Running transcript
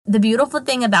the beautiful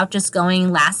thing about just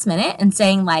going last minute and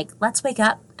saying, like, let's wake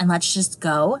up and let's just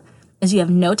go, is you have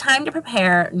no time to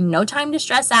prepare, no time to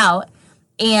stress out,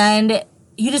 and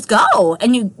you just go,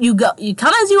 and you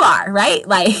come as you are, right?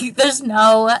 Like, there's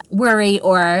no worry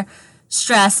or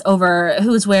stress over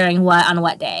who's wearing what on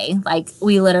what day. Like,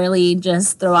 we literally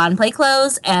just throw on play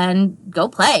clothes and go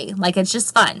play. Like, it's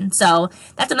just fun. So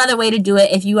that's another way to do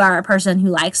it. If you are a person who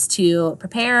likes to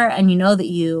prepare and you know that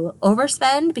you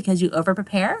overspend because you over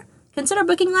prepare, consider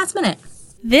booking last minute.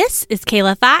 This is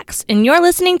Kayla Fox, and you're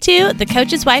listening to the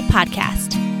Coach's Wife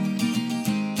Podcast.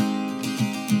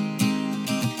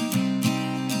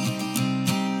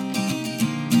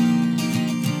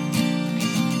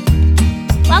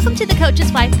 Welcome to the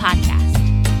Coach's Wife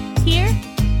Podcast. Here,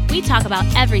 we talk about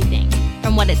everything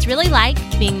from what it's really like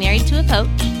being married to a coach,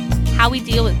 how we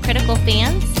deal with critical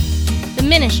fans, the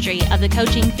ministry of the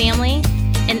coaching family,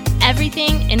 and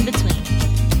everything in between.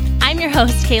 I'm your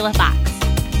host, Kayla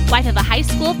Fox, wife of a high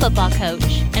school football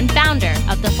coach and founder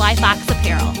of the Fly Fox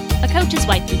Apparel, a Coach's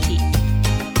Wife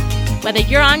boutique. Whether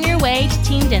you're on your way to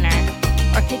team dinner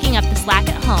or picking up the slack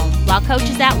at home while coach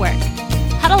is at work,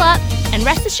 huddle up and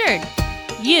rest assured,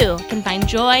 you can find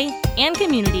joy and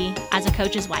community as a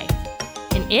coach's wife,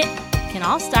 and it can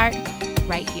all start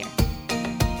right here.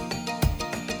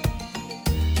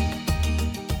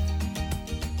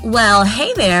 Well,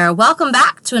 hey there. Welcome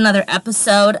back to another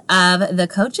episode of the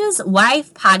Coach's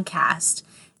Wife Podcast.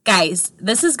 Guys,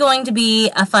 this is going to be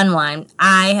a fun one.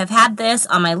 I have had this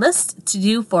on my list to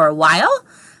do for a while,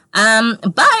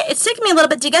 but it's taken me a little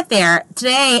bit to get there.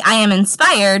 Today, I am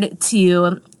inspired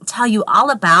to tell you all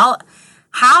about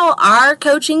how our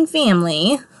coaching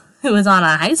family, who is on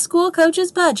a high school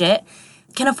coach's budget,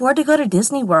 can afford to go to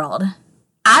Disney World.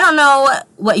 I don't know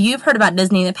what you've heard about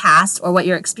Disney in the past or what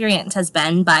your experience has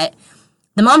been, but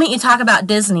the moment you talk about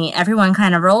Disney, everyone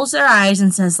kind of rolls their eyes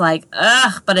and says like,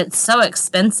 ugh, but it's so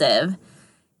expensive.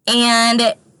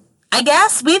 And I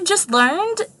guess we've just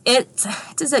learned it's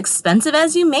as expensive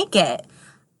as you make it.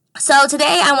 So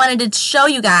today I wanted to show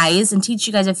you guys and teach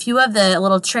you guys a few of the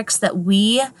little tricks that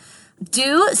we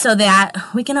do so that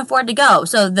we can afford to go.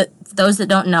 So those that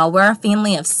don't know, we're a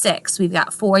family of 6. We've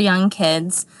got 4 young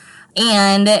kids,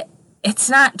 and it's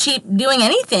not cheap doing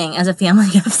anything as a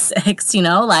family of 6, you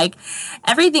know, like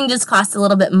everything just costs a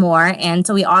little bit more. And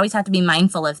so we always have to be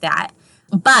mindful of that.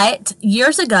 But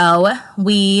years ago,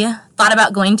 we thought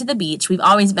about going to the beach. We've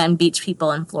always been beach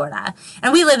people in Florida,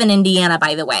 and we live in Indiana,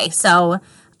 by the way. So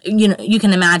you know, you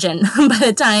can imagine by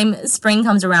the time spring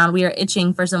comes around, we are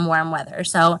itching for some warm weather.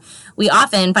 So we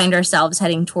often find ourselves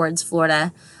heading towards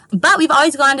Florida. But we've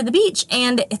always gone to the beach,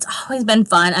 and it's always been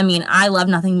fun. I mean, I love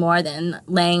nothing more than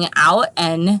laying out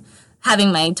and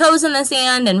having my toes in the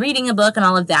sand and reading a book and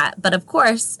all of that. But of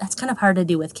course, that's kind of hard to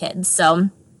do with kids. So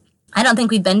I don't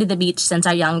think we've been to the beach since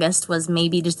our youngest was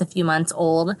maybe just a few months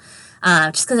old.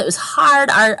 Just because it was hard.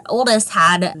 Our oldest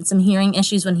had some hearing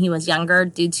issues when he was younger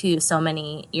due to so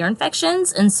many ear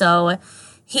infections. And so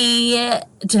he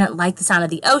didn't like the sound of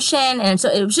the ocean. And so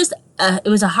it was just, it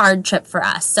was a hard trip for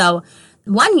us. So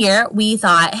one year we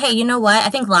thought, hey, you know what? I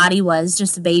think Lottie was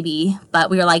just a baby, but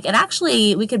we were like,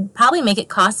 we could probably make it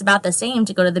cost about the same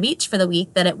to go to the beach for the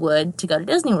week that it would to go to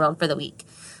Disney World for the week.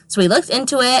 So we looked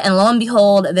into it, and lo and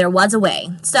behold, there was a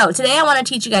way. So today I want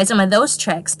to teach you guys some of those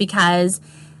tricks because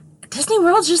Disney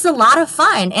World's just a lot of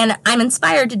fun, and I'm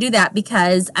inspired to do that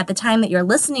because at the time that you're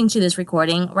listening to this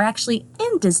recording, we're actually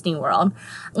in Disney World.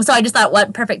 So I just thought,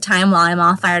 what perfect time while I'm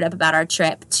all fired up about our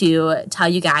trip to tell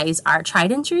you guys our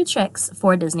tried and true tricks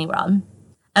for Disney World.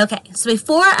 Okay, so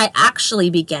before I actually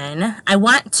begin, I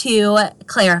want to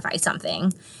clarify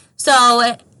something.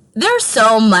 So there's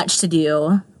so much to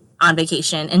do on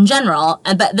vacation in general,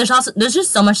 but there's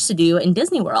just so much to do in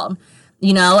Disney World.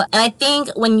 You know, and I think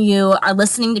when you are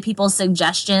listening to people's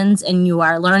suggestions and you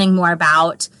are learning more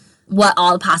about what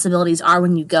all the possibilities are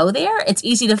when you go there, it's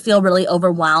easy to feel really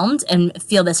overwhelmed and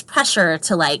feel this pressure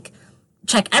to like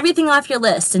check everything off your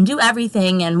list and do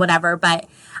everything and whatever. But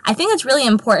I think it's really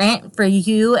important for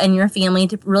you and your family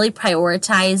to really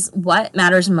prioritize what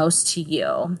matters most to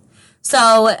you.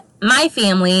 So my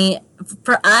family,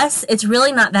 for us, it's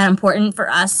really not that important for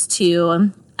us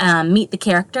to meet the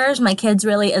characters. My kids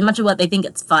really, as much of what they think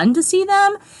it's fun to see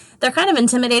them, they're kind of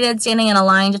intimidated standing in a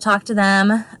line to talk to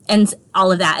them and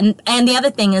all of that. And the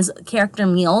other thing is character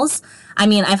meals. I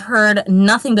mean, I've heard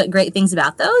nothing but great things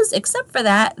about those, except for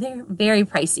that they're very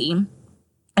pricey.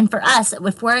 And for us,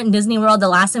 if we're in Disney World, the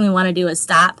last thing we want to do is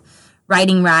stop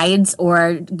riding rides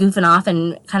or goofing off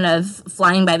and kind of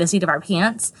flying by the seat of our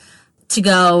pants to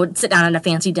go sit down at a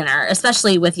fancy dinner,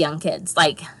 especially with young kids.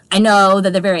 Like, I know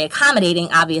that they're very accommodating,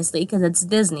 obviously, because it's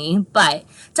Disney, but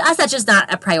to us, that's just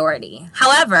not a priority.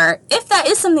 However, if that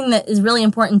is something that is really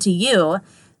important to you,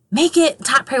 make it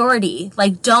top priority.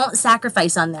 Like, don't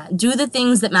sacrifice on that. Do the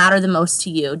things that matter the most to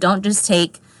you. Don't just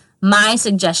take my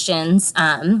suggestions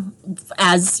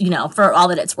as, for all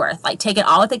that it's worth. Like, take it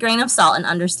all with a grain of salt and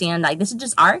understand, like, this is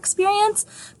just our experience.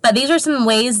 But these are some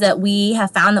ways that we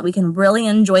have found that we can really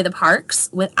enjoy the parks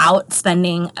without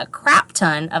spending a crap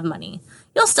ton of money.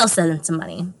 You'll still spend some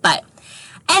money. But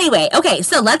anyway, okay,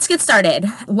 so let's get started.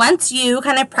 Once you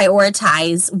kind of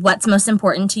prioritize what's most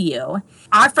important to you,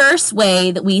 our first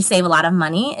way that we save a lot of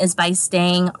money is by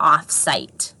staying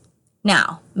off-site.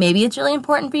 Now, maybe it's really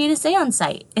important for you to stay on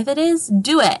site. If it is,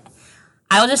 do it.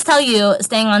 I will just tell you,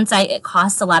 staying on site, it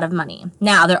costs a lot of money.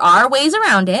 Now, there are ways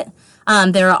around it.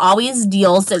 There are always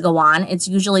deals that go on. It's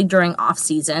usually during off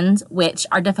seasons, which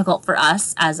are difficult for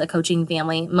us as a coaching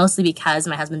family, mostly because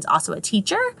my husband's also a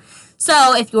teacher.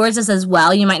 So if yours is as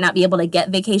well, you might not be able to get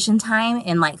vacation time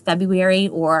in like February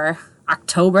or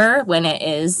October when it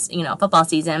is, football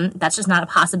season. That's just not a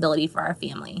possibility for our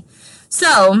family.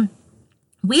 So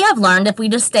we have learned if we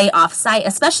just stay off-site,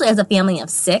 especially as a family of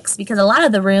 6, because a lot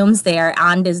of the rooms there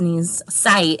on Disney's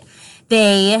site,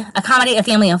 they accommodate a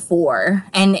family of 4,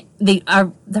 and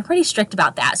they're pretty strict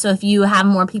about that. So if you have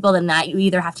more people than that, you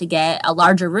either have to get a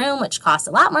larger room, which costs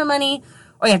a lot more money,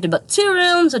 or you have to book 2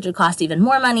 rooms, which would cost even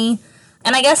more money.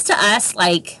 And I guess to us,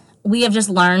 like, we have just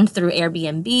learned through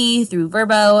Airbnb, through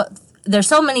Vrbo, there's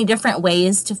so many different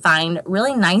ways to find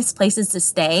really nice places to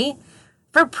stay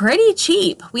for pretty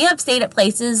cheap. We have stayed at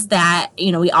places that,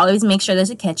 we always make sure there's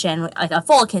a kitchen, like a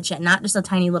full kitchen, not just a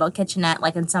tiny little kitchenette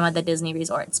like in some of the Disney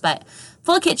resorts, but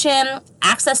full kitchen,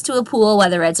 access to a pool,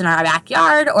 whether it's in our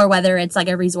backyard or whether it's like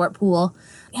a resort pool.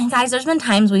 And guys, there's been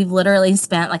times we've literally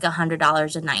spent like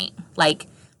 $100 a night. Like,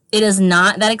 it is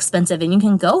not that expensive, and you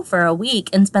can go for a week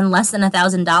and spend less than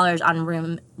 $1,000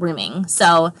 on rooming.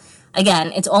 So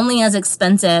again, it's only as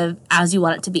expensive as you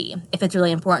want it to be. If it's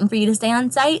really important for you to stay on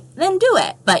site, then do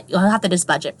it, but you'll have to just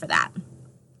budget for that.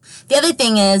 The other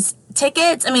thing is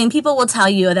tickets. I mean, people will tell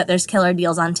you that there's killer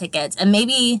deals on tickets, and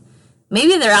maybe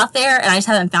they're out there and I just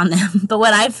haven't found them. But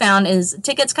what I've found is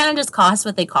tickets kind of just cost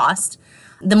what they cost.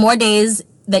 The more days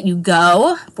that you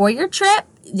go for your trip,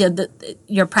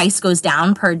 your price goes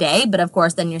down per day, but of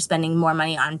course then you're spending more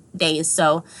money on days.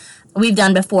 So we've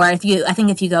done before, if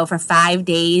you go for 5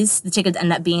 days, the tickets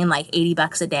end up being like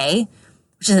 $80 a day,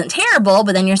 which isn't terrible,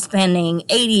 but then you're spending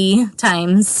 80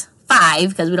 times 5,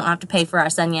 because we don't have to pay for our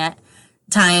son yet,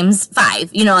 times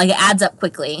 5. It adds up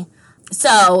quickly.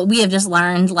 So we have just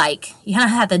learned, like, you kind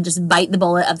of have to just bite the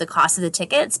bullet of the cost of the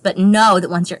tickets, but know that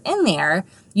once you're in there,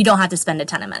 you don't have to spend a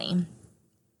ton of money.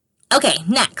 Okay,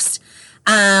 next.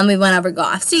 We went over go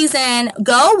off season.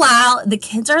 Go while the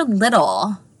kids are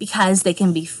little, because they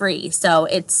can be free. So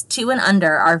it's 2 and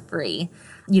under are free.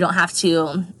 You don't have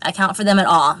to account for them at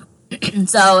all.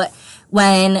 So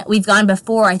when we've gone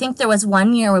before, I think there was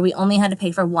one year where we only had to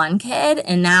pay for 1 kid,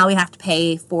 and now we have to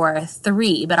pay for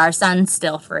 3, but our son's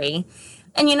still free.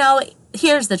 And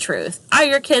here's the truth. Are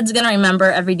your kids going to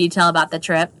remember every detail about the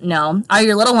trip? No. Are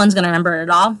your little ones going to remember it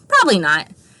all? Probably not.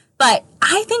 But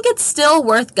I think it's still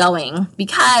worth going,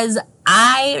 because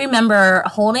I remember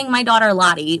holding my daughter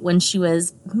Lottie when she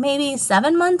was maybe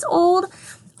 7 months old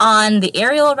on the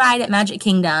Ariel ride at Magic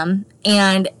Kingdom,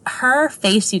 and her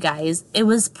face, you guys, it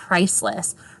was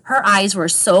priceless. Her eyes were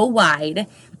so wide,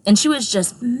 and she was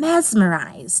just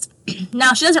mesmerized.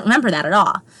 Now, she doesn't remember that at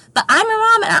all, but I'm her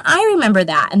mom, and I remember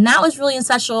that, and that was really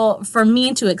special for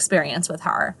me to experience with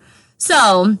her.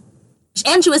 So,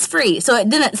 and she was free, so it's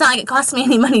not like it cost me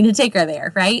any money to take her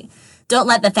there, right? Don't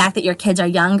let the fact that your kids are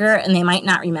younger and they might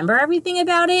not remember everything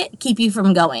about it keep you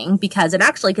from going, because it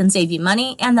actually can save you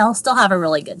money and they'll still have a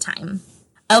really good time.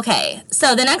 Okay,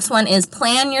 so the next one is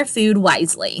plan your food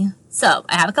wisely. So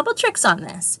I have a couple tricks on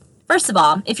this. First of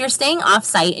all, if you're staying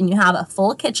off-site and you have a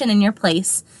full kitchen in your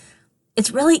place,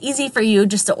 it's really easy for you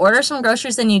just to order some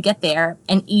groceries when you get there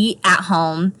and eat at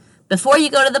home before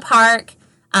you go to the park.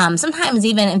 Sometimes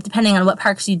even depending on what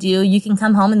parks you do, you can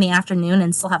come home in the afternoon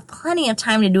and still have plenty of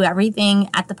time to do everything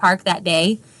at the park that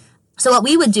day. So what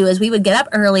we would do is we would get up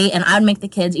early and I would make the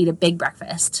kids eat a big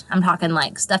breakfast. I'm talking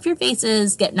like stuff your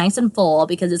faces, get nice and full,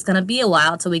 because it's going to be a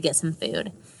while till we get some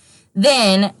food.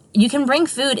 Then you can bring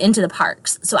food into the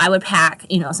parks. So I would pack,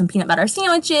 some peanut butter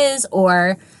sandwiches,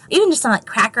 or even just some like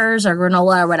crackers or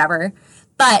granola or whatever,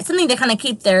 but something to kind of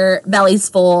keep their bellies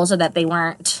full so that they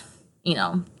weren't,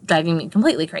 driving me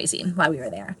completely crazy while we were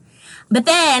there. But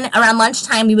then around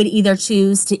lunchtime, we would either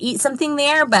choose to eat something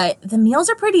there, but the meals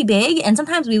are pretty big. And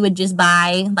sometimes we would just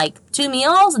buy like 2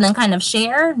 meals and then kind of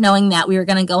share, knowing that we were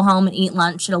going to go home and eat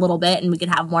lunch in a little bit and we could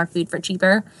have more food for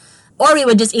cheaper. Or we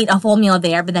would just eat a full meal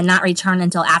there, but then not return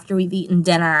until after we've eaten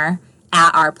dinner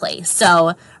at our place.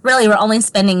 So really, we're only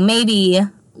spending maybe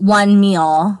one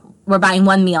meal. We're buying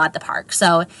one meal at the park.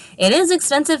 So it is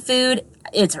expensive food.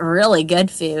 It's really good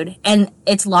food. And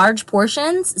it's large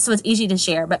portions, so it's easy to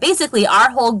share. But basically, our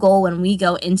whole goal when we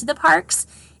go into the parks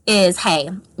is, hey,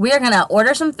 we're going to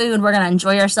order some food. We're going to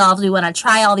enjoy ourselves. We want to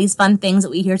try all these fun things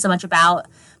that we hear so much about.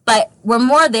 But we're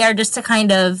more there just to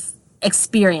kind of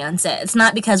experience it. It's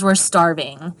not because we're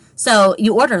starving. So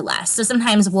you order less. So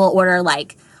sometimes we'll order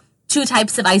like 2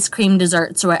 types of ice cream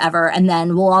desserts or whatever, and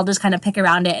then we'll all just kind of pick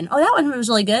around it and, oh, that one was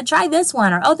really good. Try this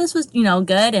one. Or, oh, this was,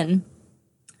 good. And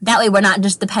that way we're not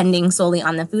just depending solely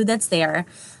on the food that's there.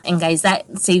 And guys,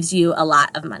 that saves you a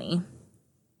lot of money.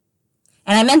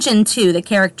 And I mentioned too the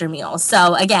character meals.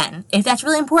 So again, if that's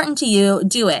really important to you,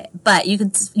 do it. But you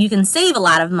can save a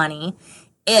lot of money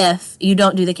if you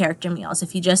don't do the character meals.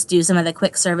 If you just do some of the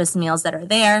quick service meals that are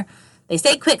there. They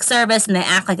say quick service and they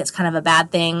act like it's kind of a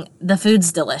bad thing. The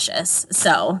food's delicious.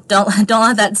 So don't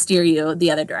let that steer you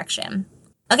the other direction.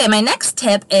 Okay, my next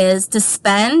tip is to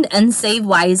spend and save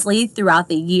wisely throughout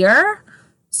the year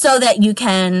so that you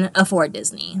can afford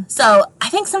Disney. So I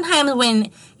think sometimes when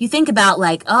you think about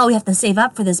like, oh, we have to save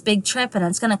up for this big trip and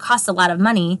it's going to cost a lot of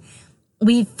money,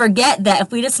 we forget that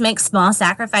if we just make small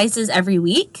sacrifices every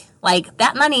week, like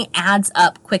that money adds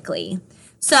up quickly.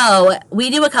 So we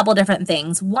do a couple different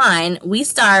things. One, we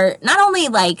start not only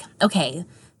like, okay,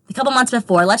 a couple months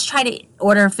before, let's try to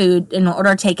order food and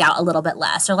order takeout a little bit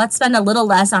less, or let's spend a little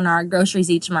less on our groceries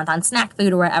each month on snack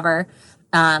food or whatever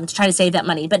to try to save that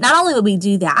money. But not only would we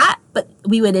do that, but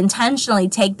we would intentionally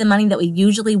take the money that we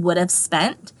usually would have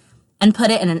spent and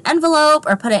put it in an envelope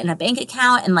or put it in a bank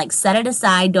account and like set it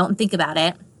aside, don't think about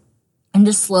it, and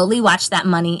just slowly watch that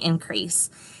money increase.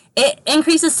 It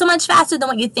increases so much faster than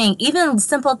what you think. Even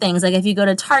simple things, like if you go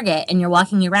to Target and you're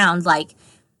walking around, like,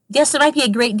 yes, there might be a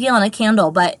great deal on a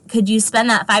candle, but could you spend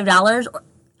that $5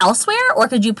 elsewhere? Or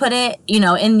could you put it,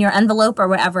 in your envelope or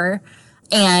whatever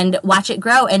and watch it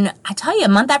grow? And I tell you,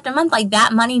 month after month, like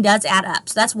that money does add up.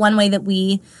 So that's one way that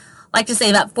we like to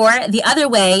save up for it. The other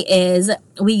way is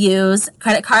we use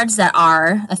credit cards that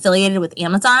are affiliated with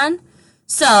Amazon.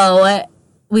 So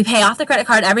we pay off the credit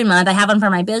card every month. I have one for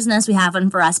my business. We have one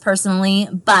for us personally.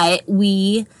 But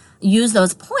we use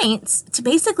those points to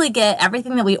basically get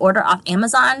everything that we order off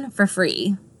Amazon for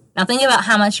free. Now think about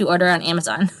how much you order on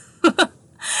Amazon.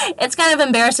 It's kind of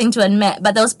embarrassing to admit,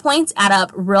 but those points add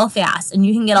up real fast. And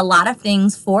you can get a lot of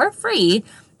things for free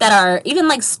that are even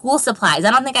like school supplies.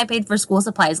 I don't think I paid for school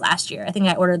supplies last year. I think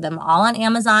I ordered them all on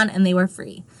Amazon and they were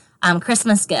free.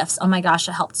 Christmas gifts. Oh my gosh,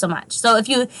 it helped so much. So if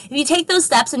you take those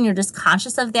steps and you're just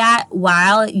conscious of that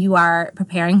while you are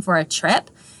preparing for a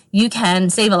trip, you can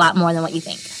save a lot more than what you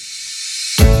think.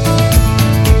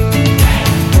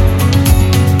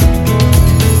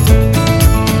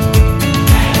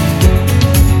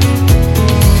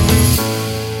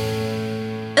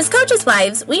 As Coaches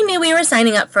Wives, we knew we were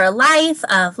signing up for a life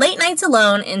of late nights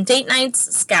alone and date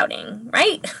nights scouting,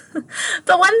 right?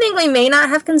 But one thing we may not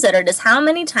have considered is how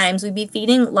many times we'd be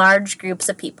feeding large groups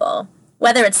of people.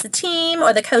 Whether it's the team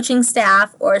or the coaching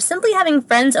staff or simply having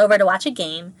friends over to watch a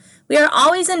game, we are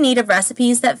always in need of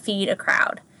recipes that feed a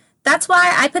crowd. That's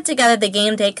why I put together the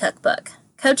Game Day Cookbook.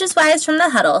 Coaches Wives from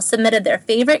the Huddle submitted their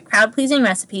favorite crowd-pleasing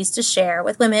recipes to share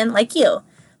with women like you.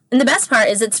 And the best part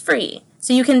is it's free.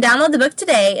 So you can download the book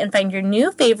today and find your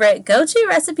new favorite go-to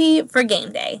recipe for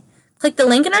game day. Click the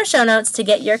link in our show notes to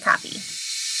get your copy.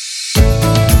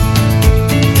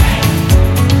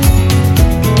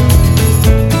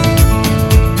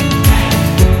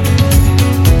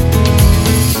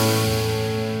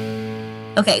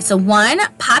 Okay, so one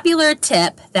popular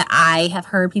tip that I have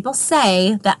heard people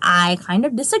say that I kind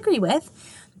of disagree with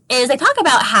is they talk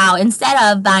about how instead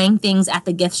of buying things at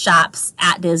the gift shops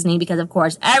at Disney, because of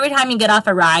course every time you get off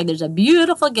a ride there's a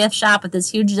beautiful gift shop with this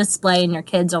huge display and your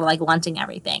kids are like wanting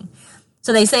everything.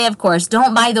 So they say, of course,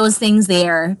 don't buy those things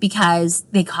there because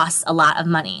they cost a lot of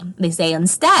money. They say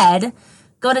instead,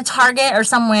 go to Target or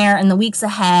somewhere in the weeks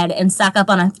ahead and stock up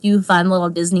on a few fun little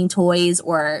Disney toys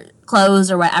or clothes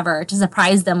or whatever to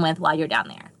surprise them with while you're down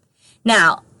there.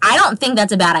 Now, I don't think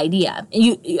that's a bad idea.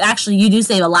 You do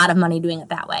save a lot of money doing it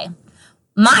that way.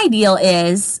 My deal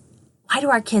is, why do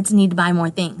our kids need to buy more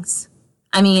things?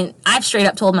 I mean, I've straight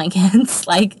up told my kids,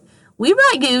 like, we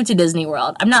brought you to Disney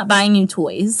World. I'm not buying you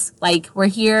toys. Like, we're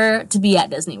here to be at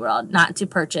Disney World, not to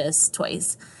purchase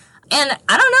toys. And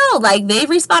I don't know, like, they've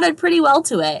responded pretty well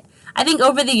to it. I think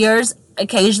over the years,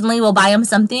 occasionally we'll buy them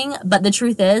something, but the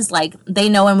truth is, like, they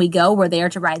know when we go, we're there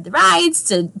to ride the rides,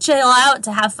 to chill out,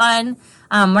 to have fun.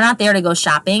 We're not there to go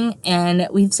shopping, and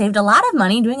we've saved a lot of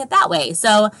money doing it that way.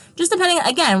 So just depending,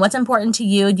 again, what's important to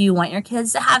you. Do you want your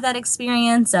kids to have that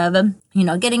experience of,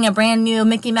 getting a brand new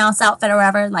Mickey Mouse outfit or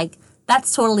whatever? Like,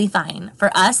 that's totally fine. For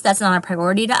us, that's not a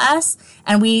priority to us,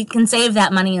 and we can save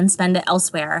that money and spend it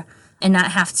elsewhere and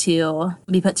not have to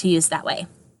be put to use that way.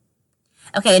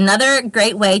 Okay, another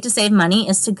great way to save money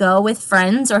is to go with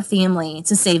friends or family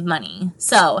to save money.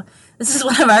 So this is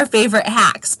one of our favorite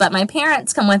hacks, but my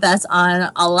parents come with us on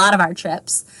a lot of our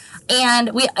trips.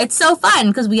 And it's so fun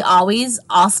because we always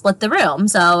all split the room.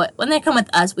 So when they come with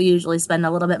us, we usually spend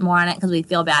a little bit more on it because we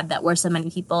feel bad that we're so many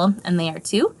people and they are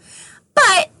too.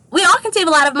 But we all can save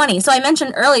a lot of money. So I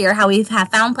mentioned earlier how we have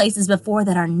found places before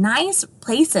that are nice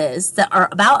places that are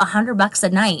about $100 a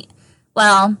night.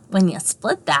 Well, when you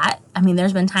split that,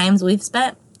 there's been times we've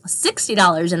spent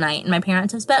 $60 a night and my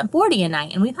parents have spent $40 a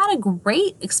night, and we've had a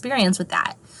great experience with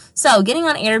that. So getting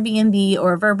on Airbnb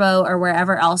or Vrbo or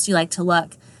wherever else you like to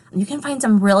look, you can find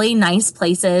some really nice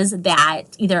places that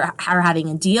either are having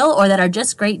a deal or that are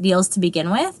just great deals to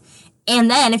begin with.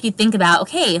 And then if you think about,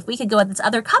 okay, if we could go with this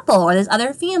other couple or this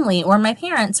other family or my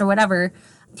parents or whatever,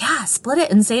 yeah, split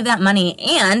it and save that money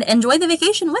and enjoy the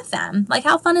vacation with them. Like,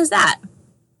 how fun is that?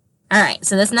 All right,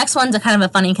 so this next one's a kind of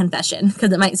a funny confession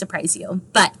because it might surprise you.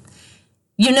 But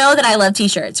you know that I love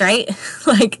t-shirts, right?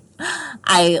 Like,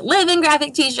 I live in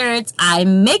graphic t-shirts. I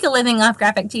make a living off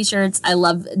graphic t-shirts. I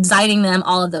love designing them,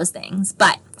 all of those things.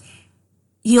 But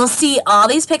you'll see all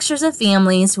these pictures of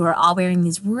families who are all wearing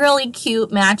these really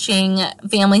cute matching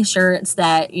family shirts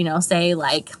that, say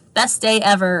like best day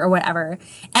ever or whatever.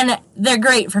 And they're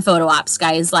great for photo ops,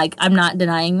 guys. Like, I'm not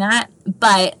denying that.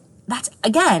 But that's,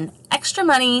 again, extra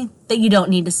money that you don't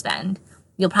need to spend.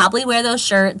 You'll probably wear those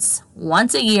shirts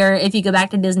once a year if you go back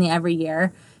to Disney every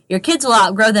year. Your kids will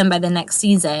outgrow them by the next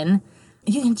season.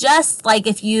 You can just, like,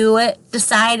 if you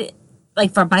decide,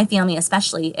 like for my family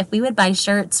especially, if we would buy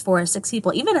shirts for 6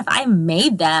 people, even if I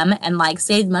made them and, like,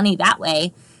 saved money that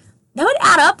way, that would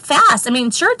add up fast.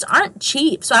 Shirts aren't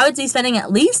cheap, so I would be spending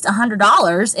at least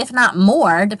 $100, if not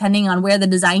more, depending on where the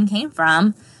design came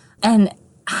from. And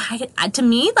to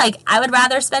me, like, I would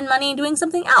rather spend money doing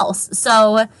something else.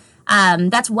 So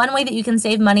that's one way that you can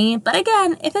save money. But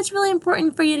again, if it's really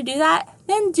important for you to do that,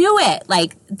 then do it.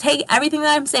 Like, take everything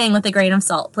that I'm saying with a grain of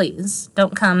salt, please.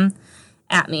 Don't come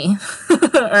at me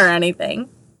or anything.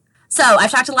 So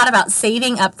I've talked a lot about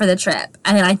saving up for the trip.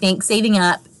 And I think saving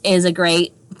up is a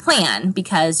great plan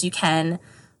because you can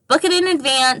book it in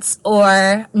advance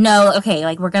or know, okay,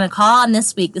 like, we're going to call on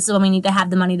this week. This is when we need to have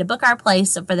the money to book our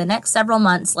place. So for the next several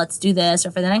months, let's do this.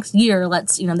 Or for the next year,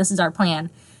 this is our plan.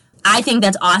 I think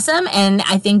that's awesome. And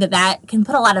I think that can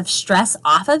put a lot of stress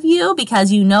off of you because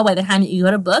by the time that you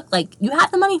go to book, like, you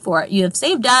have the money for it. You have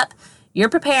saved up, you're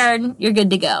prepared, you're good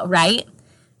to go, right?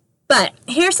 But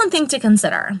here's something to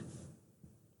consider.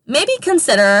 Maybe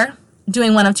consider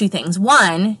doing one of two things.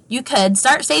 One, you could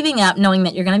start saving up knowing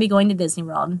that you're going to be going to Disney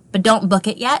World, but don't book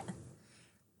it yet.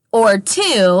 Or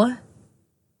two,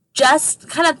 just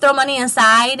kind of throw money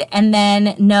aside and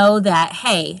then know that,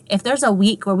 hey, if there's a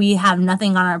week where we have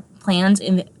nothing on our plans,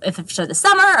 if it's for the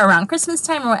summer or around Christmas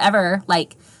time or whatever,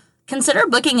 like, consider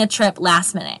booking a trip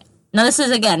last minute. Now, this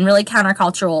is, again, really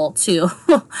countercultural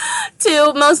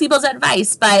to most people's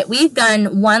advice, but we've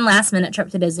done one last minute trip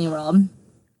to Disney World.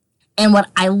 And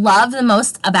what I love the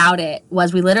most about it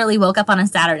was we literally woke up on a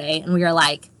Saturday and we were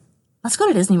like, let's go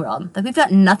to Disney World. Like, we've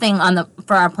got nothing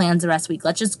for our plans the rest of the week.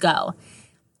 Let's just go.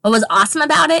 What was awesome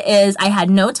about it is I had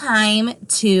no time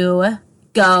to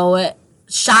go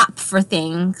shop for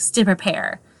things to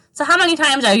prepare. So how many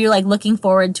times are you, like, looking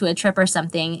forward to a trip or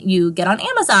something? You get on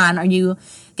Amazon or you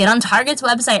get on Target's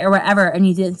website or whatever, and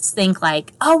you just think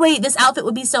like, oh, wait, this outfit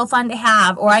would be so fun to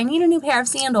have, or I need a new pair of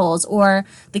sandals, or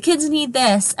the kids need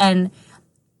this. And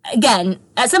again,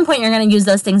 at some point you're going to use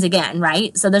those things again,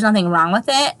 right? So there's nothing wrong with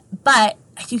it, but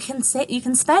you can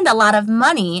spend a lot of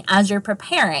money as you're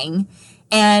preparing.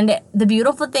 And the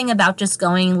beautiful thing about just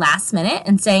going last minute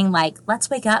and saying, like, let's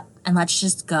wake up and let's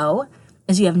just go,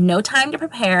 is you have no time to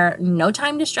prepare, no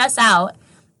time to stress out,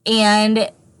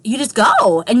 and you just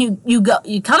go and you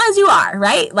come as you are,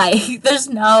 right? Like, there's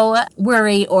no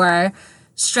worry or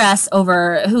stress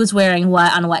over who's wearing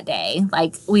what on what day.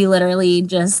 Like, we literally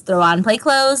just throw on play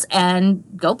clothes and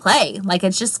go play. Like,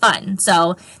 it's just fun.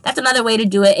 So that's another way to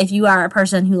do it if you are a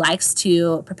person who likes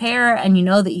to prepare and you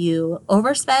know that you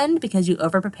overspend because you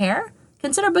over prepare.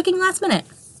 Consider booking last minute.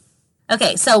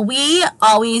 Okay, so we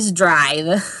always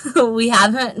drive. We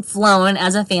haven't flown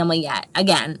as a family yet.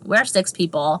 Again, we're 6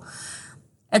 people.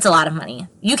 It's a lot of money.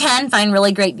 You can find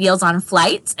really great deals on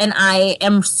flights, and I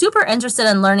am super interested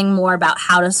in learning more about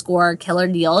how to score killer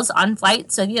deals on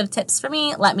flights. So if you have tips for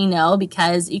me, let me know,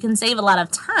 because you can save a lot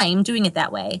of time doing it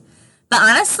that way. But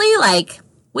honestly,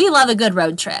 we love a good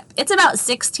road trip. It's about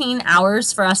 16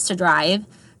 hours for us to drive.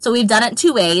 So we've done it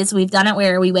 2 ways. We've done it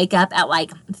where we wake up at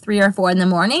 3 or 4 in the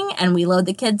morning and we load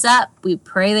the kids up. We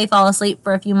pray they fall asleep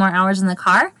for a few more hours in the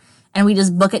car and we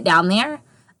just book it down there.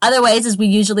 Other ways is we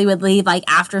usually would leave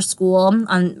after school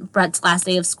on Brett's last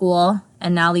day of school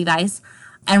and now Levi's.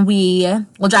 And we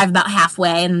will drive about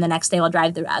halfway and the next day we'll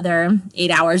drive the other 8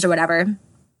 hours or whatever.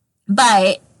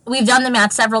 But we've done the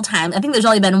math several times. I think there's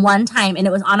only been one time, and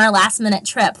it was on our last minute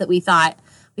trip that we thought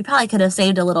we probably could have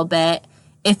saved a little bit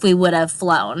if we would have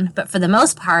flown. But for the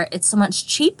most part, it's so much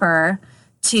cheaper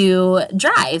to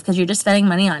drive because you're just spending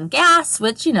money on gas,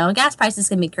 which, gas prices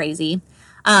can be crazy.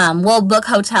 We'll book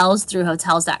hotels through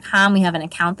hotels.com. We have an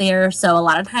account there. So a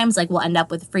lot of times, we'll end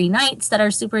up with free nights that are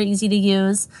super easy to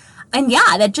use. And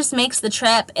yeah, that just makes the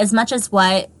trip, as much as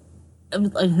what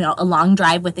a long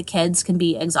drive with the kids can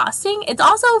be exhausting, it's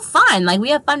also fun.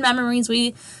 We have fun memories.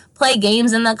 We play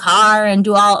games in the car and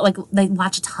do all, they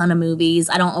watch a ton of movies.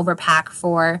 I don't overpack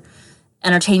for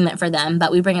entertainment for them, but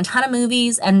we bring a ton of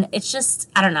movies, and it's just,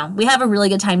 I don't know, we have a really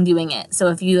good time doing it. So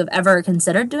if you have ever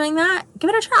considered doing that, give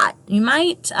it a try. You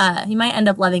might end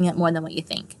up loving it more than what you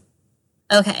think.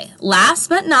 Okay, last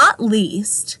but not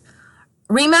least,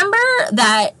 remember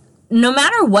that no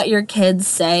matter what your kids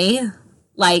say,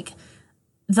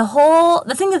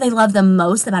 the thing that they love the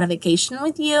most about a vacation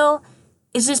with you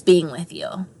is just being with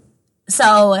you.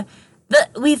 So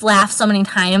we've laughed so many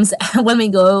times when we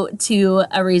go to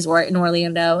a resort in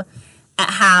Orlando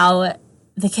at how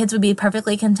the kids would be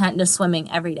perfectly content just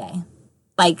swimming every day.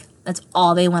 That's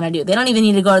all they want to do. They don't even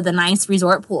need to go to the nice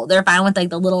resort pool. They're fine with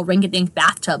the little rink-a-dink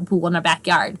bathtub pool in their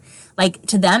backyard.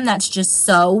 To them, that's just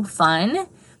so fun.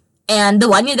 And the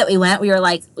one year that we went, we were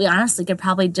we honestly could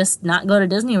probably just not go to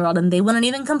Disney World and they wouldn't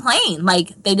even complain.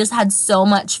 They just had so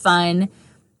much fun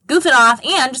goofing off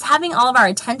and just having all of our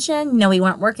attention. We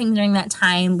weren't working during that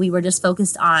time. We were just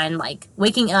focused on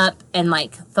waking up and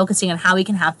focusing on how we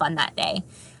can have fun that day.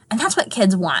 And that's what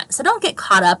kids want. So don't get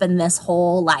caught up in this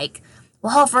whole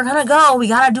well, if we're going to go, we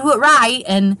got to do it right.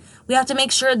 And we have to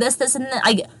make sure this, and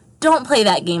that. Don't play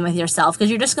that game with yourself, because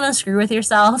you're just going to screw with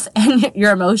yourself and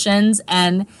your emotions.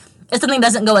 And if something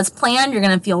doesn't go as planned, you're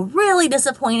going to feel really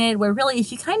disappointed, where really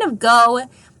if you kind of go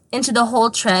into the whole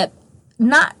trip,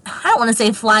 I don't want to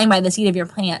say flying by the seat of your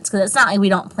pants, because it's not we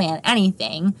don't plan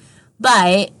anything,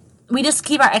 but we just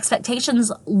keep our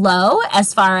expectations low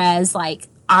as far as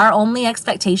our only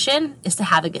expectation is to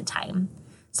have a good time.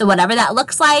 So whatever that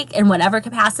looks like in whatever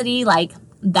capacity,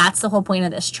 that's the whole point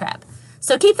of this trip.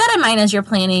 So keep that in mind as you're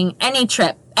planning any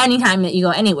trip, anytime that you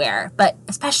go anywhere. But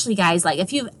especially, guys,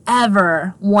 if you've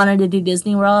ever wanted to do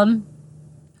Disney World,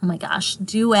 oh my gosh,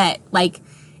 do it.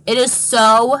 It is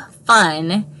so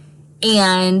fun.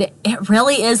 And it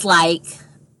really is I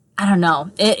don't know,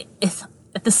 it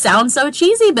sounds so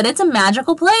cheesy, but it's a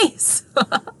magical place.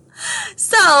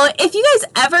 So if you guys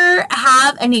ever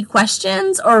have any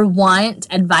questions or want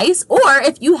advice, or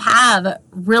if you have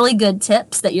really good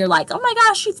tips that you're oh my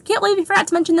gosh, you can't believe you forgot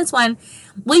to mention this one,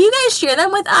 will you guys share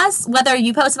them with us? Whether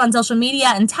you post it on social media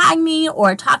and tag me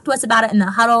or talk to us about it in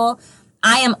the huddle.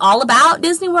 I am all about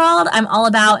Disney World. I'm all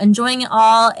about enjoying it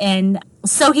all and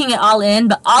soaking it all in,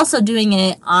 but also doing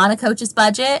it on a coach's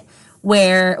budget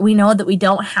where we know that we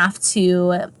don't have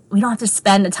to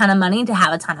spend a ton of money to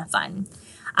have a ton of fun.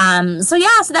 So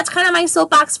that's kind of my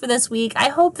soapbox for this week. I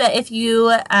hope that if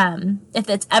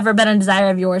it's ever been a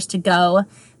desire of yours to go,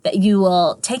 that you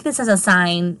will take this as a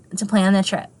sign to plan the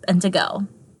trip and to go,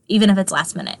 even if it's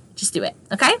last minute. Just do it.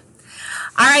 Okay?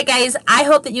 All right, guys, I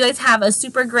hope that you guys have a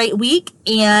super great week.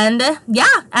 And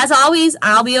as always,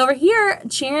 I'll be over here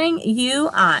cheering you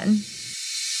on.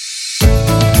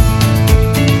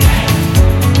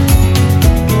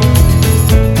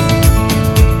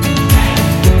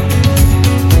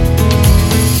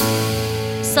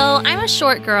 So I'm a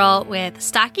short girl with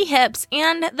stocky hips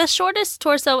and the shortest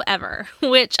torso ever,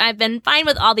 which I've been fine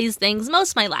with all these things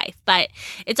most of my life, but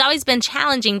it's always been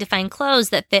challenging to find clothes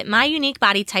that fit my unique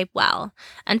body type well,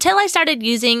 until I started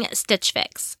using Stitch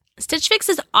Fix. Stitch Fix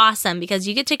is awesome because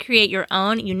you get to create your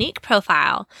own unique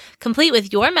profile, complete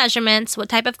with your measurements, what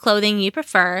type of clothing you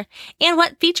prefer, and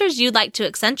what features you'd like to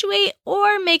accentuate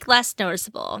or make less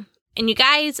noticeable. And you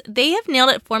guys, they have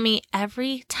nailed it for me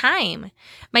every time.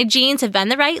 My jeans have been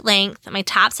the right length, my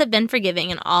tops have been forgiving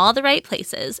in all the right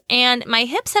places, and my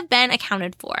hips have been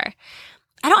accounted for.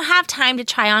 I don't have time to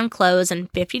try on clothes in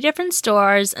 50 different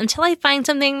stores until I find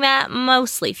something that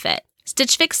mostly fit.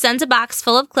 Stitch Fix sends a box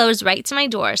full of clothes right to my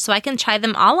door so I can try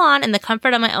them all on in the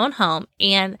comfort of my own home,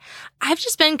 and I've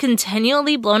just been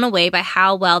continually blown away by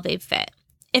how well they fit.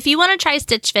 If you want to try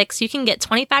Stitch Fix, you can get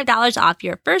 $25 off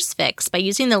your first fix by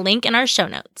using the link in our show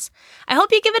notes. I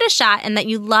hope you give it a shot and that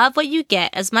you love what you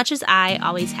get as much as I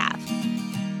always have.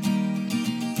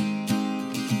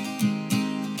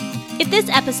 If this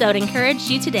episode encouraged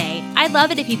you today, I'd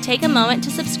love it if you'd take a moment to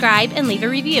subscribe and leave a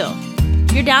review.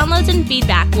 Your downloads and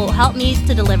feedback will help me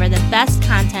to deliver the best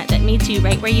content that meets you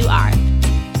right where you are.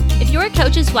 If you're a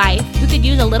coach's wife who could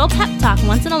use a little pep talk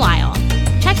once in a while,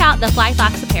 check out the Fly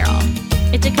Fox Apparel.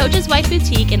 It's a coach's wife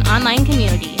boutique and online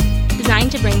community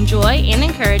designed to bring joy and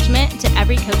encouragement to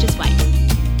every coach's wife.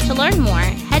 To learn more,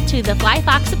 head to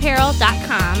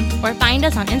theflyfoxapparel.com or find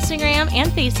us on Instagram and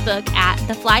Facebook at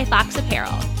The Fly Fox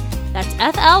Apparel. That's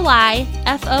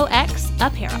FLYFOX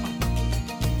Apparel.